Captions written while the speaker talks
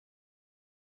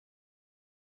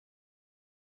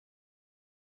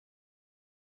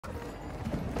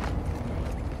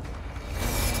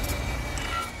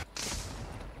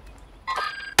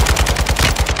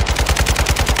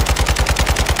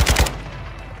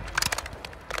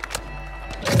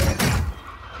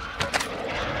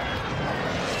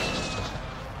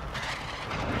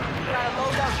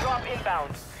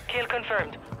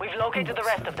located the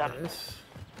rest of them.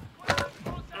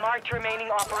 Marked remaining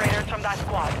operators from that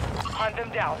squad. Hunt them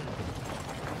down.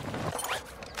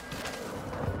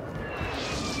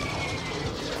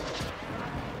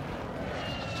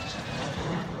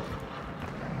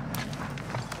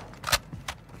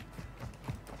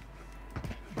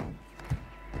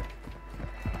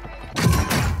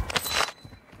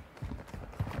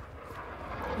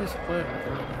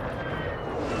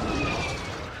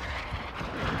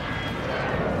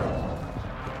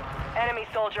 Enemy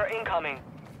soldier incoming.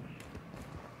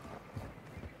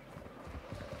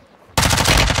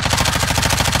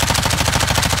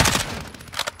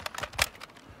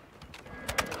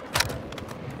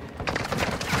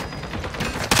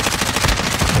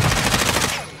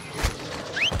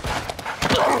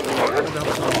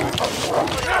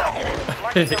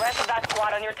 Marking the rest of that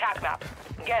squad on your attack map.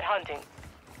 Get hunting.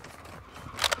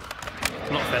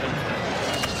 Not fair.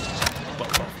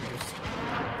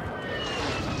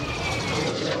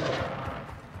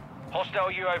 Hostile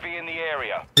UAV in the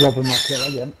area. Robbing my kill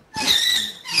again.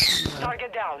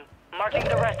 Target down. Marking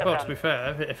the rest of Well, them. to be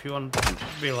fair, if you want to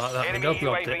be like that, then Enemy go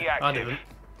blocked UAV it. I active.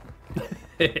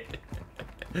 didn't.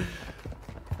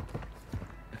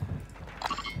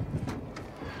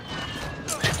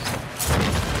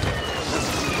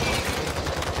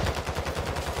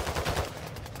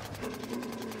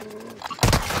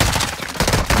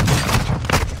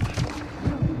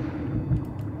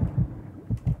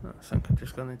 I think I've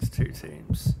just gone into two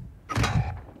teams.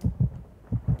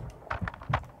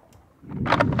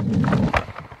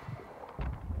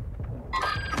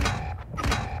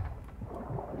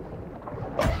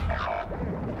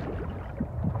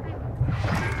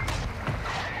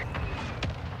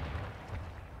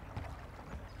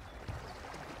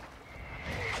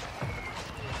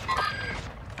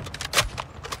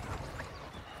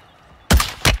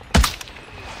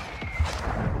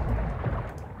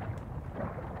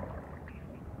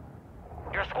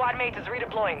 Your squad mate is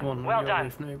redeploying. One Well done.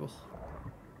 Leaf Naval.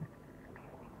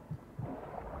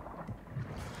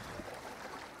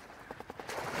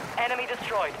 Enemy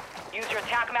destroyed. Use your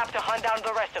attack map to hunt down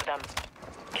the rest of them.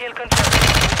 Kill confirmed.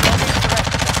 Locate the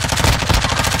rest of them.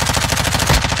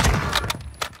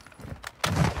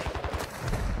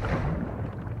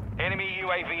 Enemy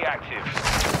UAV active.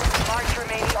 Marked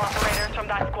remaining operators from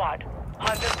that squad.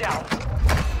 Hunt them down.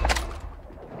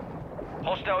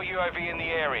 Hostile UAV in the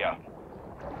area.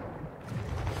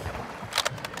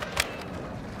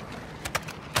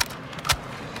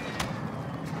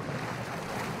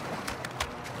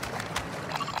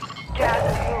 Gas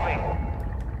is moving.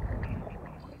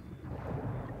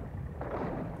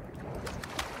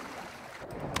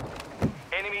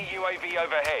 Enemy UAV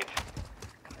overhead.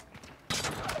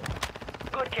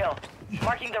 Good kill.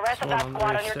 Marking the rest of that One on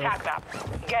squad the on your roof attack map.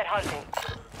 Get hunting.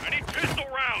 I need pistol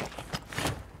rounds.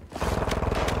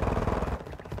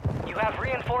 You have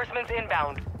reinforcements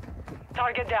inbound.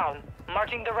 Target down.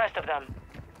 Marking the rest of them.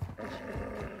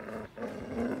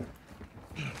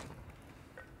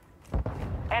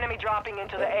 Enemy dropping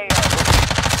into the AO.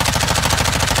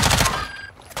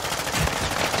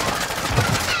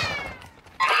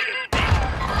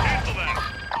 Cancel that.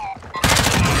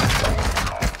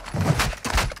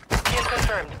 Kill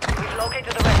confirmed. We've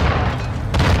located the rest of them.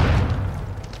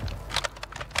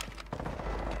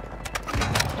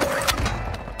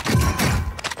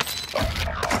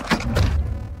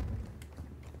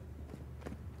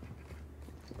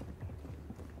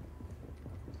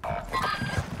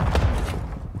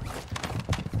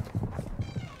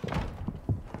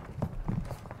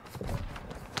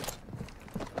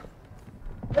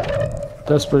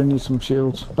 Desperately need some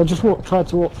shields. I just tried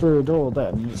to walk through a door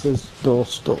then, and it says door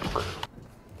stuck.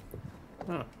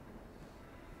 Oh.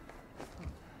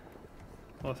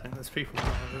 Well, I think there's people on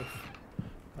the roof.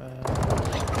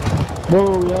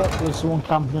 Whoa, yeah, there's someone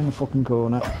camping in the fucking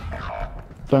corner.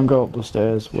 Don't go up the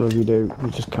stairs, whatever you do,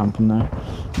 you're just camping there.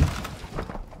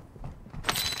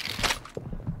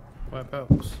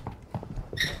 Whereabouts?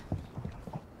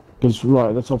 He's right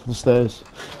at the top of the stairs.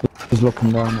 He's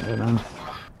looking down at it now.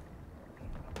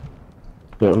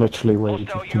 They're literally waiting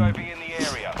Hostile for him. UAV in the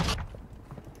area.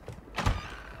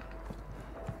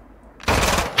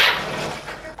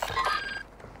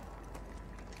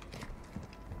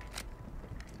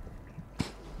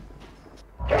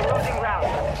 You're losing round.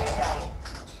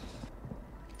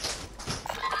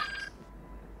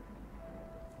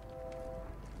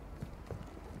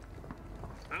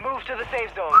 Move to the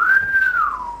safe zone.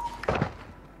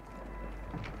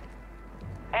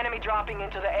 Enemy dropping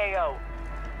into the AO.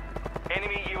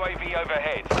 Enemy UAV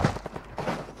overhead.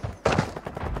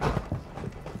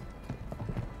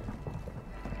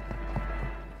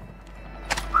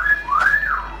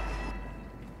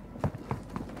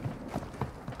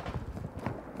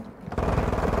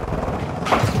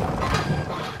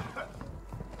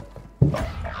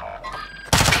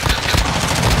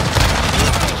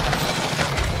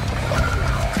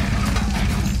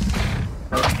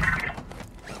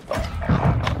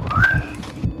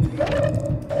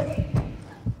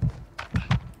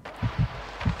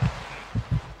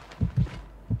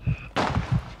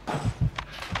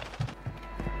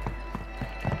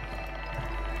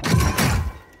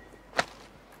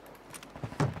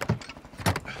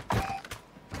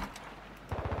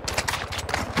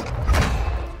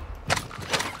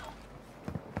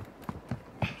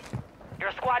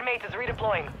 mate is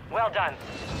redeploying. Well done.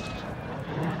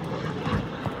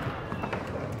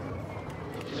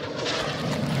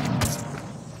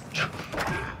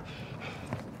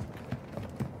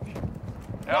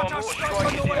 Our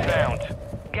strike is inbound.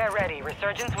 Get ready.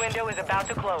 Resurgence window is about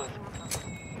to close.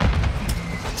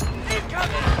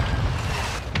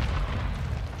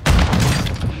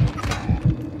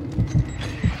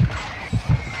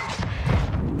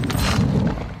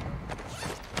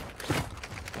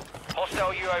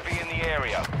 Hostile UAV in the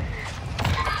area.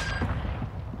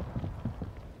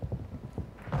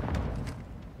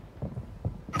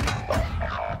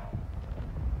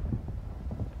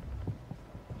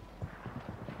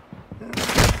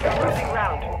 Closing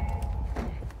round.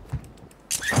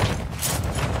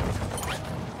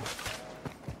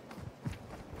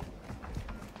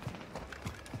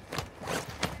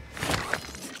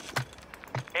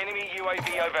 Enemy UAV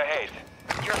overhead.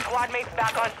 Your squad mate's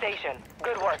back on station.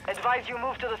 Good work. Advise you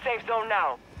move to the safe zone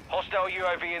now. Hostile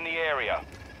UAV in the area.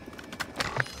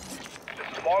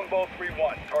 Longbow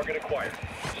 3-1. Target acquired.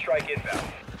 Strike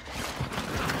inbound.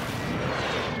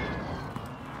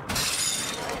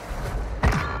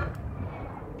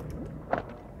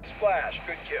 Splash.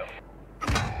 Good kill.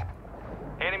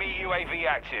 Enemy UAV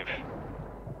active.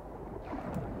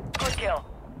 Good kill.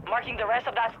 Marking the rest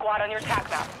of that squad on your TAC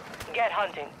map. Get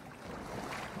hunting.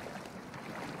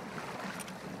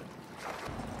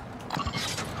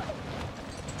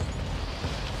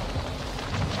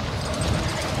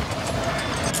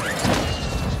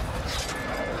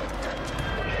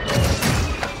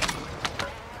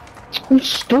 I'm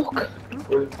stuck.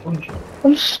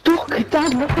 I'm stuck,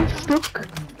 Dad, look, I'm stuck.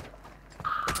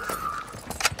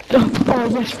 Oh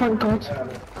yes, thank God.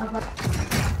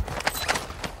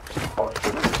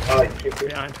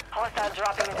 Behind. Hostiles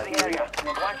dropping into the area.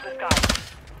 Watch the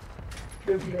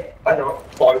sky. I know,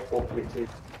 5 up with it.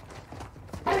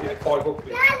 Yeah, 5 up with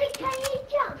it. Daddy, can you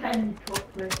jump?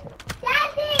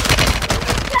 Daddy!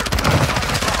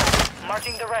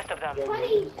 Marking the rest of them.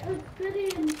 Please,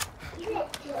 brilliant.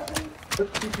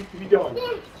 You going?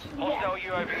 Hostile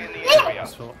UAV in the area.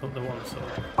 That's what the one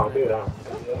side. I'll do that.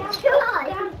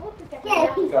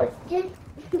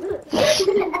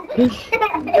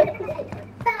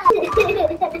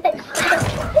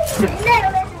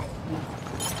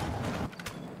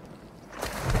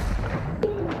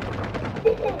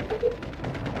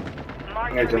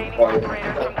 Mark the remaining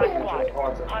operators from that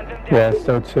squad. Hunt them down. Yeah,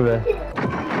 still 2 here.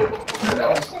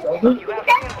 You have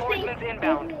reinforcements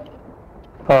inbound.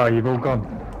 Oh, you've all gone.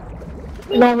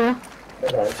 No, no.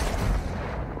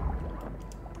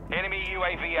 Enemy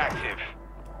UAV active.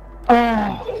 Oh,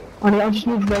 I just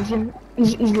moved resin.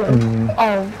 He's low.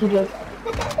 Oh, good luck.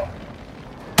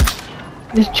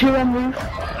 There's 2 on roof.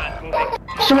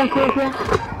 Someone call here.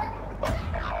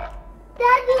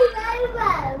 Daddy,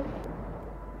 Robo!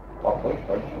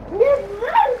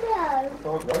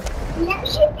 Robo!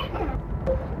 Yes, you can.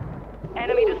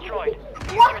 Enemy destroyed.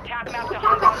 Use your TAC map to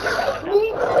hunt down the rest of them.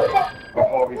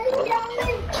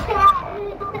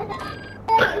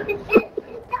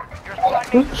 Your squad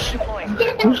mate is deploying.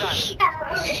 Well done.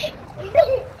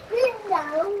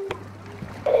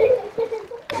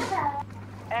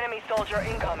 Enemy soldier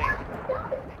incoming.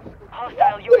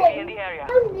 Hostile UAV in the area.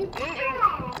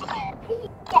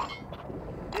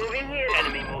 Moving here.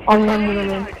 Enemy moving. I'm landing on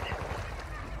him.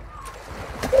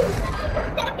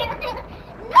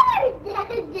 No,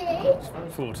 Daddy!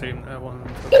 14, one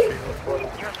for the field.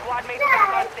 Your squad mate's back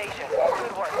on station.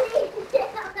 Good work.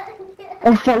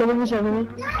 I'm following this enemy.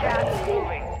 Gas is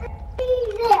moving.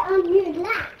 Leave it on your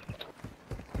lap.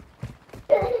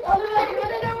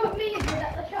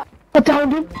 I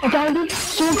downed him.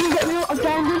 Someone can get me out. I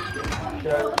downed him.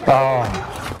 Oh,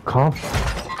 can't.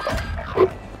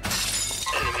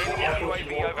 Enemy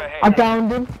UAV overhead. I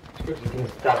downed him.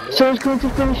 Someone's going to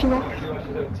finish him off.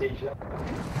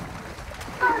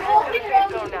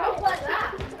 Go now.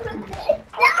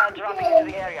 Hostile dropping into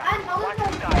the area. Watch the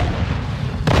sky.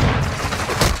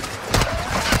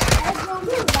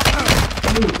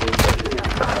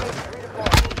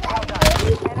 Well done.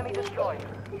 Enemy destroyed.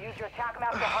 Use your TAC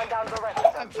map to hunt down the rest of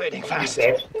them. I'm fading fast.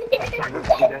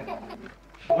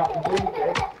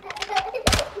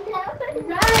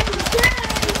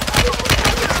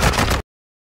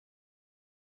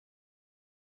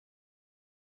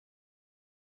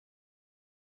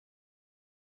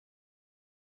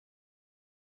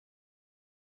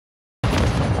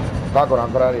 Sono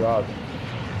ancora arrivati.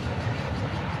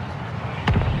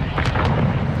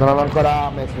 Non hanno ancora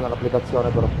messo nell'applicazione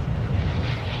però.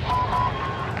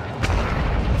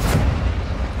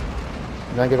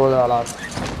 Neanche quello della LAN.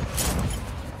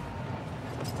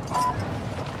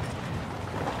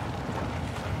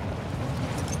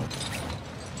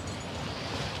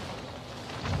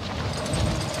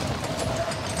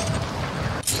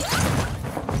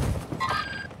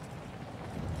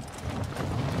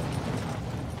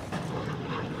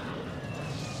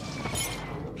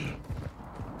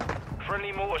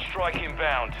 strike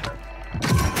inbound.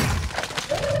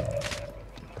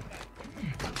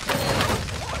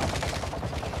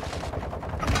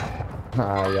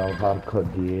 Io, porco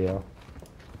dio.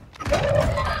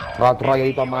 La troia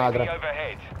di tua UAV madre.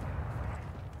 overhead.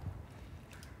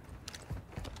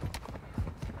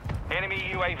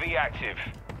 Enemy UAV active.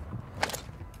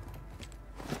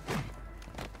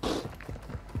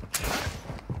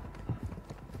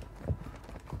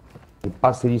 I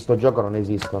passi di sto gioco non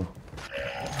esistono.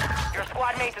 Your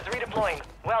squad mate is redeploying.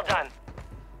 Well done.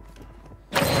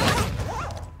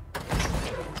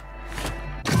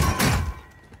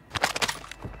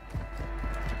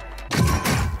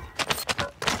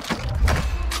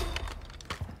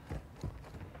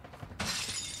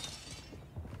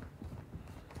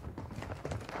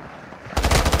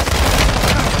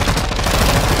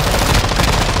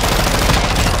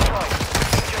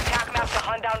 Use your attack map to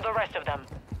hunt down the rest of them.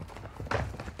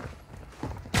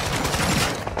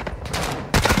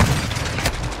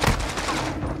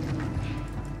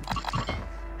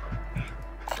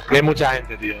 Que hay mucha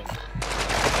gente, tío.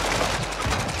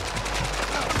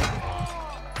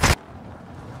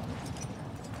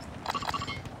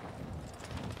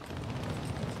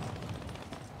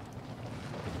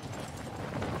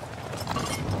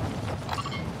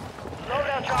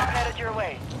 Loadout drop headed your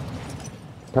way.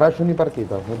 Crash ogni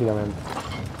partita, praticamente.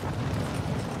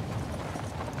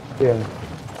 Tieni.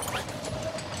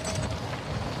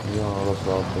 Io non lo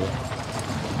so. Poi.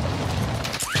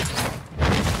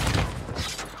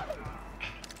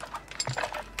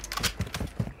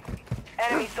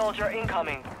 Enemy soldier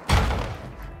incoming.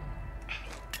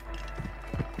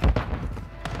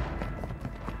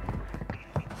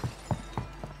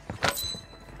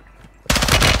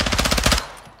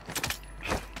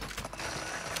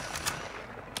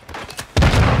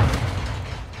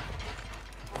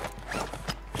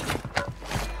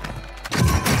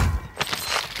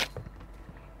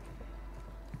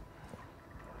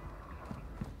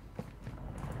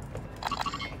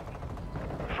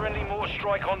 Friendly mortar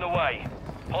strike on the way.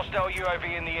 Hostile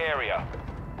UAV in the area.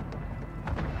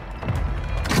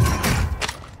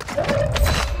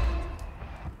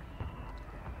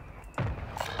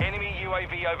 Enemy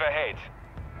UAV overhead.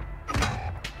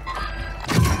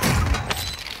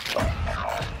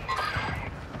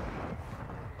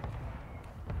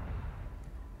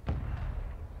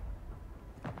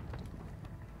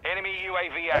 Enemy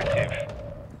UAV active.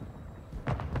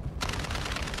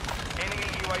 Enemy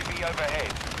UAV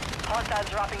overhead. Hostiles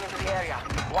dropping into the area.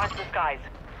 Watch the skies.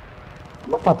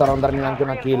 Come ho fatto a non darmi neanche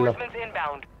una kill? Reinforcements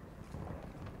inbound.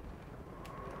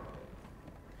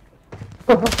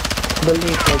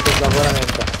 Bellissimo il gioco,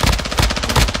 veramente.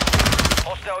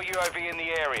 Hostile UAV in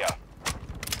the area.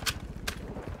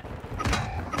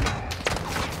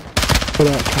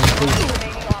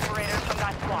 Remaining operators from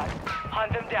that squad.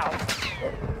 Hunt them down.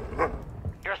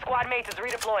 Your squad mate is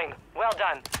redeploying. Well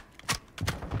done.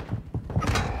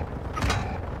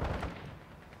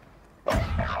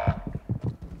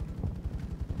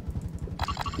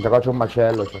 Già qua c'è un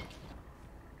macello, cioè.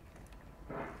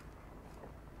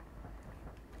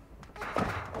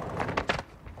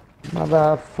 Ma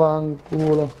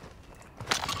vaffanculo.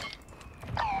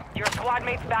 Your squad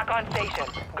mate's back on station.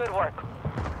 Good work.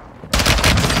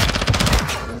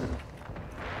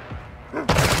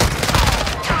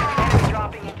 Enemy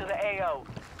dropping into the AO.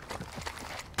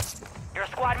 Your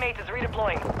squad mate is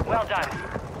redeploying. Well done.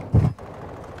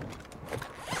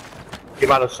 Che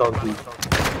mano sono qui.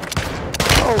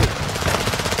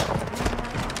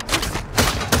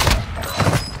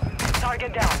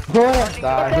 Target down.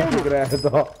 Dai, non ci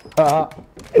credo. Ah.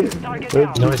 Target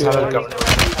down. Non mi sa il capo.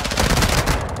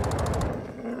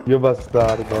 Io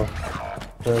bastardo.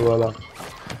 E voilà.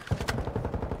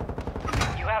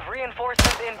 You have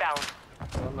reinforcements inbound.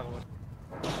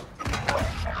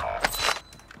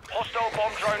 Hostile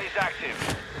bomb drone is active.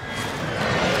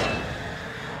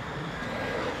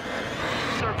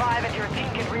 Survive and your team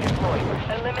can redeploy.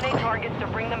 Eliminate targets to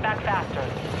bring them back faster.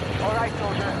 All right,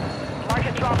 soldier. Mark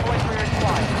a drop point for your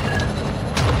squad.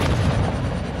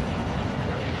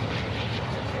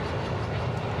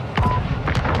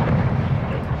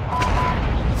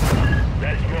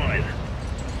 That's mine.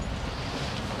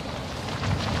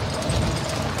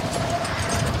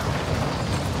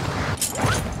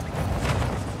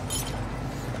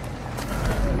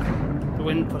 The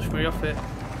wind pushed me off it.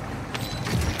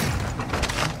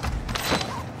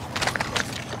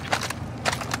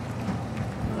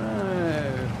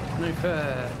 No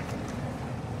fair.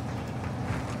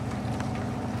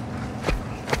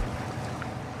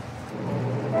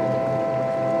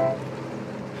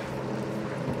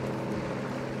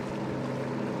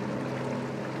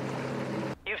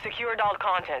 secured all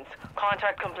contents.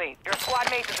 Contract complete. Your squad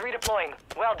mate is redeploying.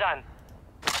 Well done.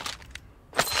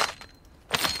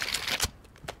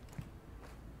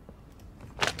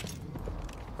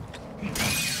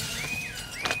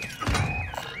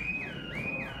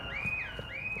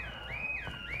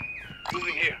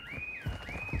 Moving here.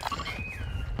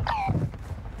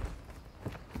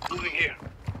 Moving here.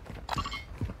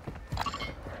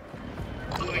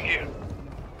 Moving here.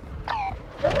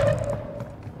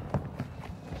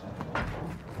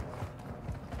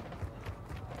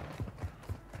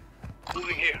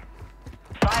 Moving here.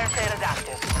 Fire sale is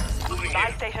active. Moving Buy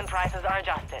here. station prices are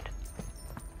adjusted.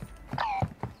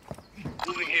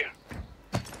 Moving here.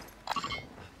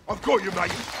 I've got you,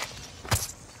 mate.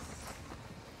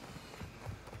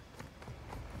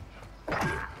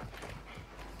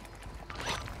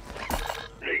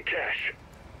 Need cash.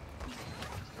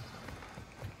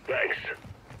 Thanks.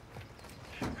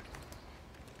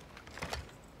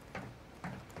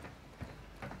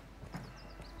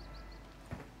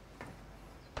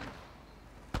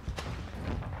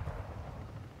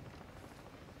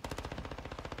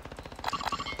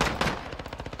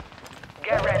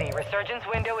 Get ready. Resurgence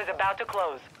window is about to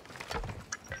close.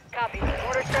 Copy.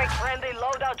 Order strike friendly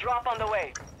loadout drop on the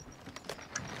way.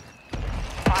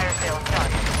 Fire sales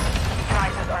done.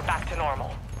 Prices are back to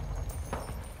normal.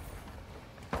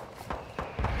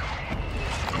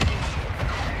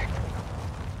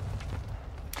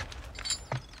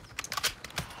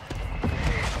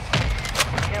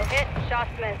 No hit.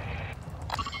 Shots missed.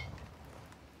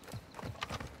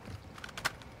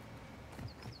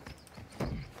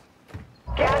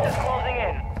 Gas is closing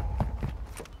in.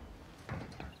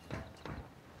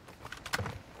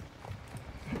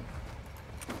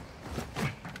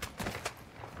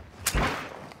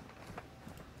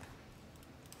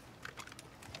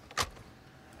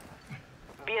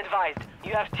 Be advised,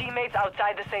 you have teammates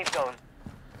outside the safe zone.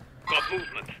 Got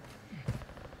movement.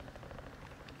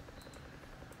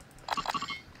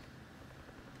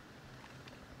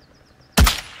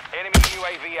 Enemy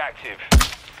UAV active.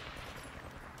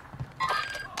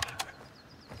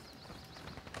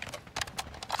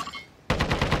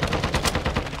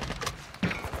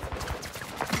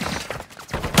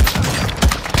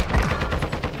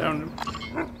 Down.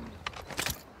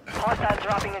 Hostiles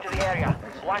dropping into the area.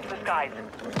 Watch the skies.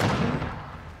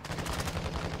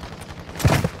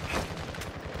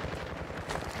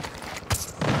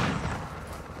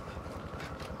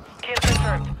 Kill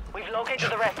confirmed. We've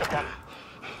located the rest of them.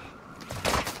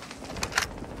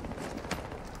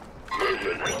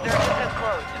 Resurgence has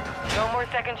closed. No more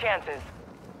second chances.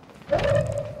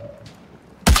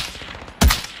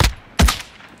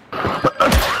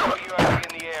 UAV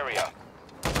in the area.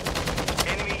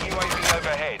 Enemy UAV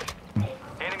overhead.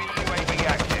 Enemy UAV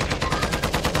active.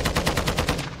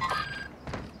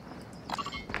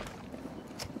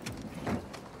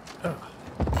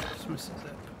 Just misses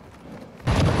it.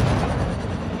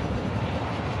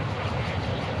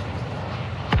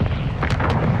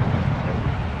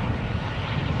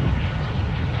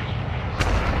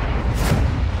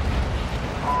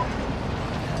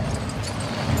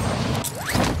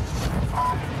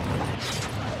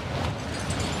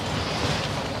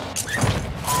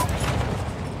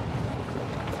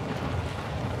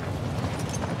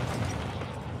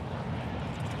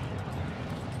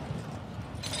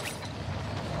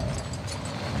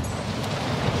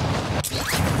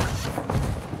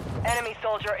 Enemy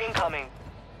soldier incoming.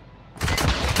 Five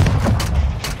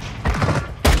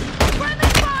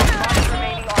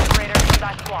remaining operators from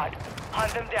that squad.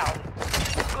 Hunt them down.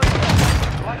 Good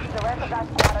job. Watch the rest of that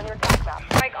squad on your attack map.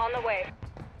 Strike on the way.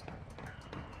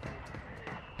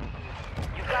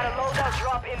 You've got a loadout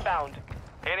drop inbound.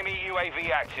 Enemy UAV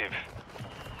active.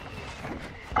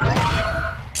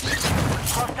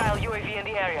 Hostile UAV in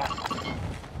the area.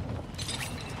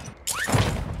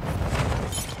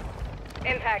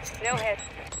 Impact, no hit.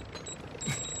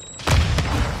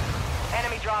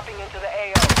 Enemy dropping into the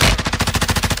AO.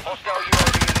 Hostile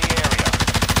UAV in the area.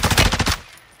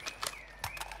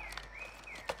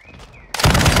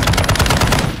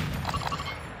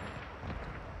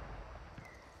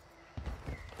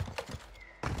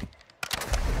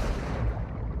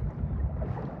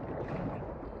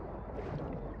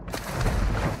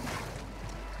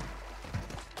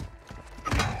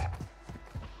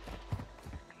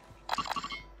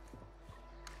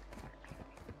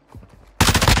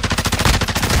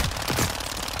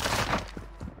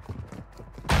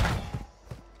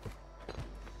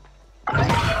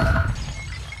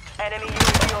 Enemy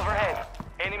UAV overhead.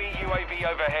 Enemy UAV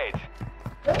overhead.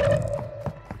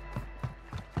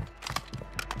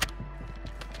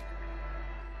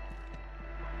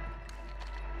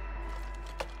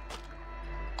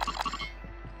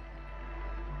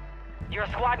 Your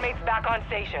squad mate's back on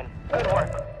station. Good work.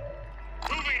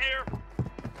 Moving here.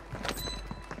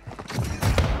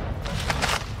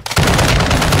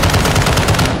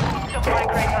 Supply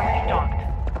crates are restocked.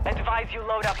 Advise you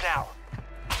load up now.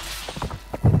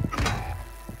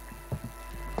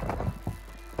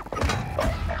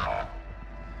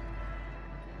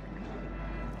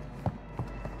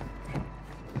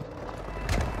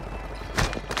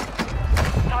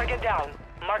 Target down.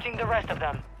 Marching the rest of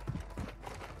them.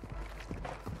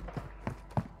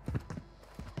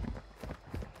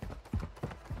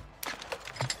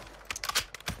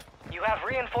 You have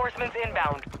reinforcements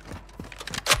inbound.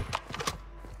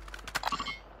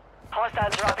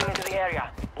 Hostiles dropping into the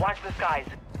area. Watch the skies.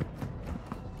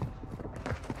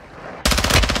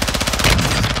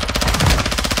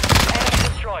 Enemy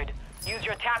destroyed. Use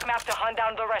your TAC map to hunt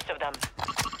down the rest of them.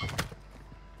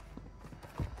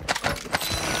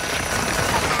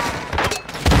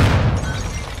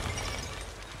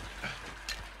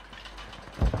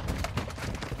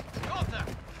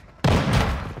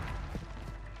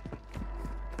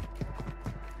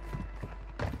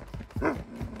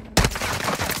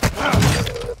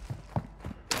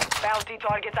 Bounty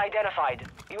targets identified.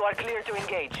 You are clear to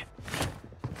engage.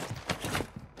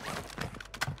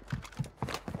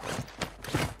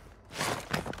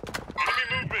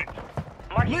 Enemy movement.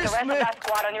 Marking the rest of that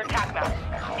squad on your TAC map.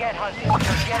 Get hunting.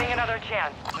 You're getting another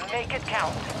chance. Make it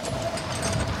count.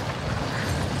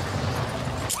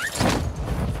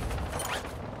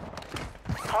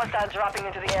 Hostiles dropping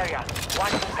into the area.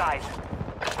 Watch the skies.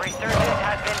 Resurgence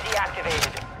has been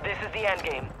deactivated. This is the end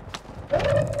game.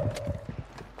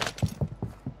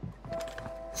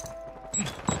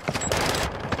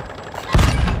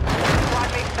 Squad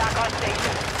mates back on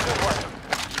station. Good work.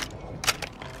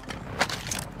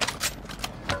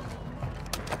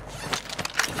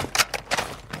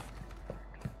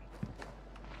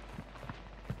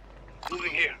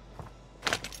 Moving here.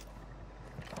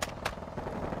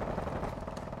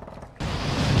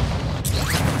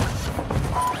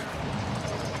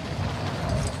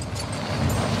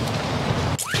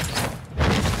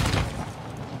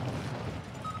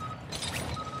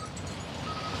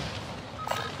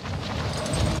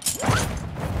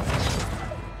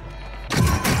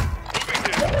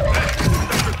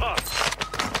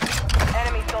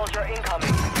 Enemy soldier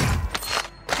incoming.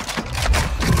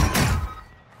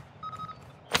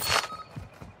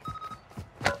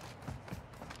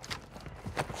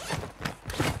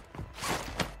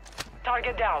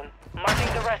 Target down.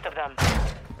 Marking the rest of them.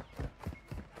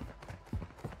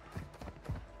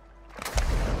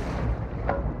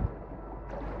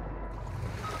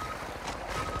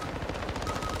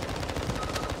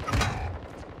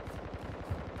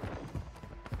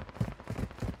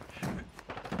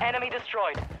 Enemy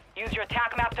destroyed. Use your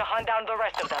TAC map to hunt down the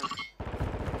rest of them.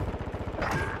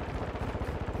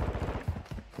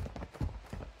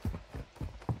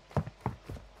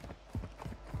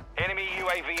 Enemy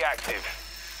UAV active.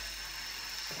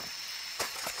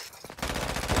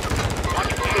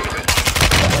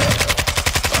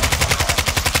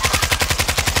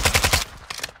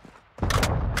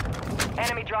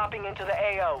 Enemy dropping into the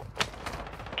AO.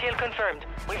 Kill confirmed.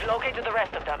 We've located the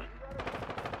rest of them.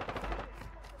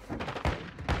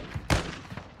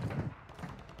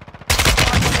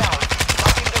 Target down.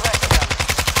 Marking the rest of them.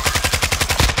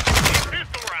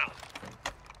 Pistol round.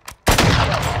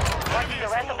 Marking the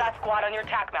rest of that squad on your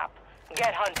TAC map.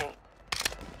 Get hunting.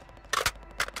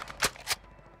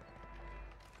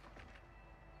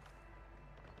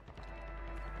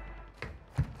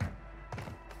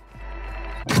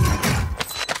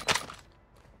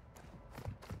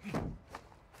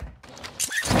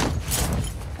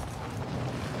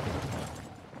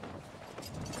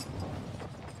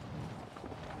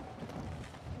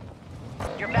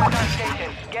 You're back on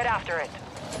station. Get after it.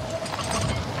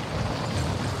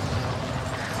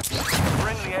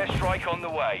 Friendly airstrike on the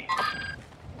way.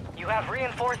 You have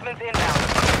reinforcements inbound.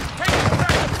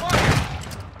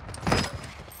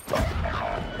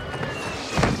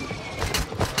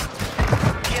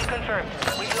 Kill confirmed.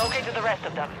 We've located the rest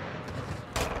of them.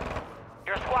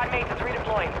 Your squad mate is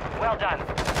redeploying. Well done.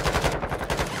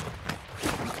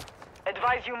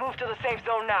 Advise you move to the safe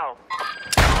zone now.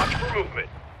 Watch for movement.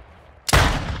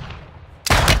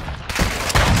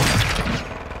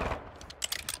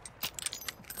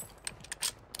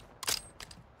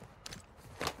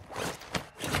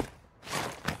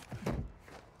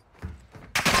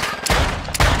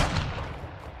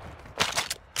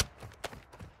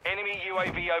 Enemy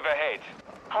UAV overhead.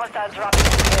 Hostiles dropping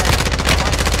into the area.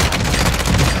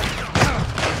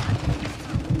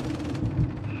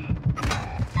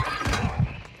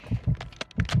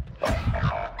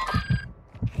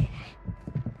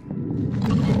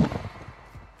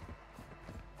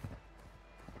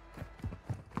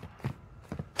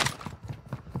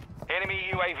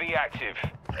 UAV active.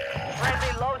 Friendly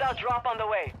loadout drop on the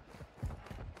way.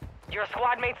 Your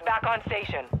squad mate's back on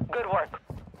station. Good work.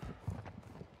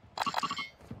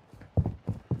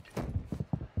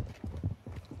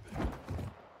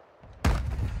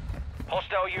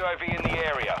 Hostile UAV in the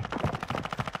area.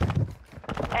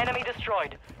 Enemy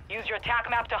destroyed. Use your attack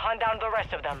map to hunt down the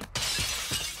rest of them.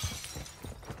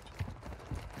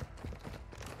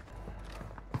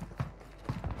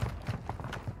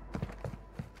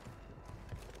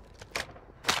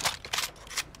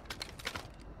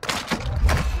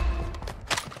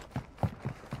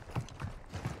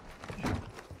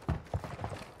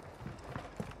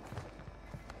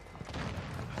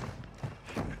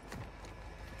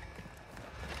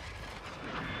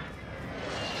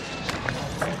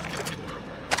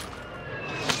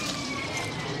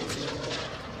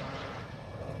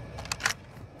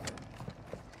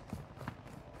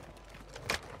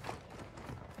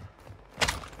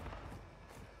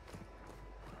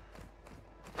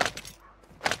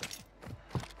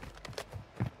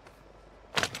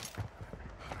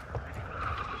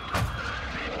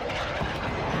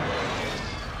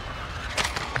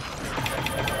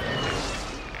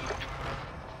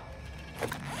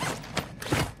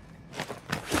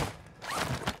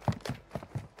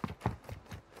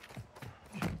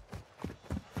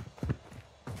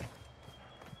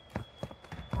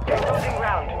 Losing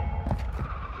ground.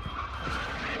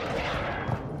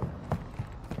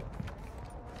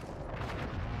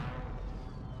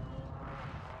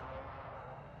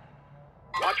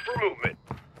 Watch for movement.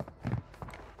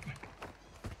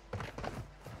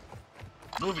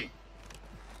 Moving.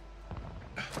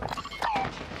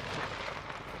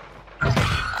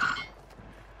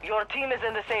 Your team is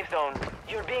in the safe zone.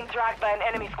 You're being tracked by an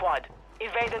enemy squad.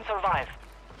 Evade and survive.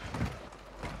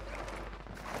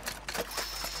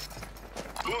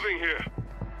 Moving here.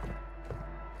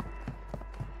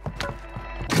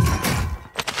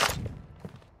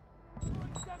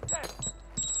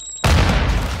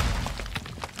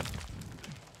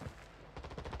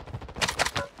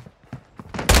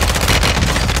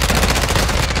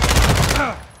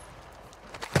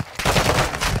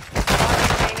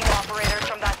 Remaining operators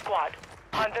from that squad.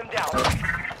 Hunt them down.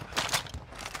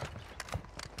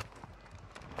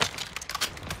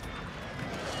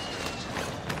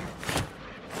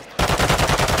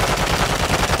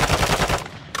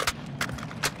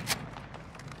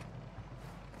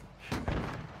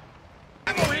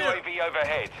 UAV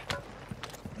overhead.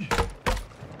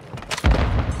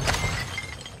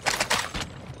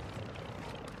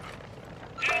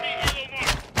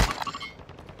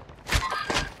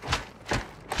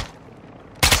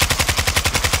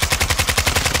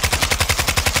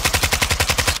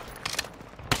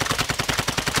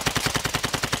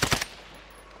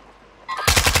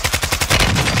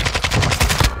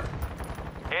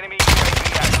 Enemy UAV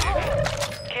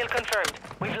active. Kill confirmed.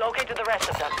 We've located the rest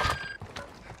of them.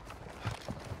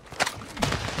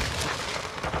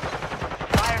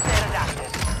 Fire sale is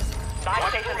active. Buy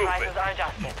station prices are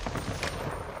adjusted.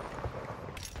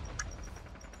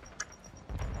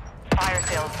 Fire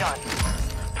sales done.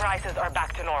 Prices are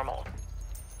back to normal.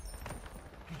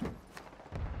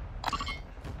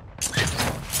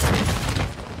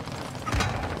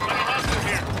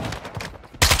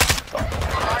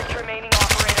 Mark remaining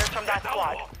operators from that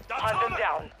squad. Hunt them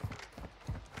down.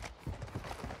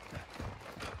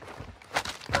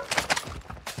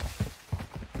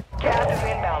 Gas is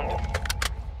inbound.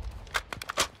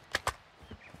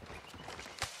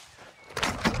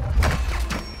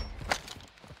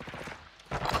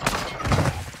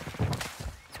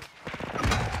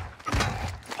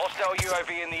 Hostile UAV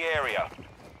in the area.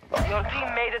 Your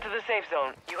team made it to the safe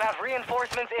zone. You have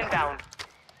reinforcements inbound.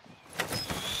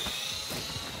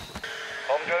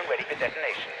 Home drone ready for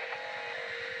detonation.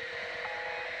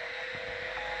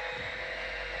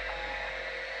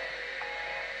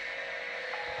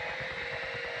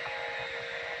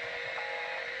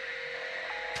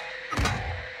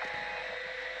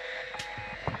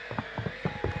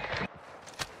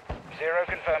 Zero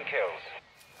confirmed kills.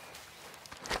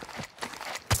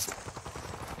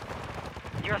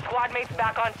 Your squad mate's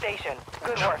back on station.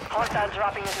 Good work. Hostiles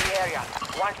dropping into the area.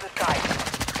 Watch the sky.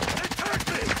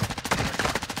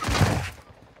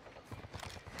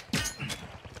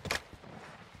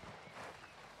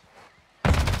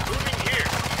 Moving here.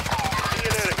 See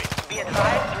an enemy. Be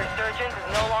advised, resurgence is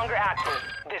no longer active.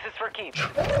 This is for keeps.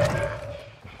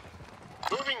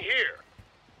 Moving here.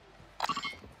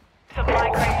 Supply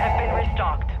crates have been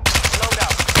restocked.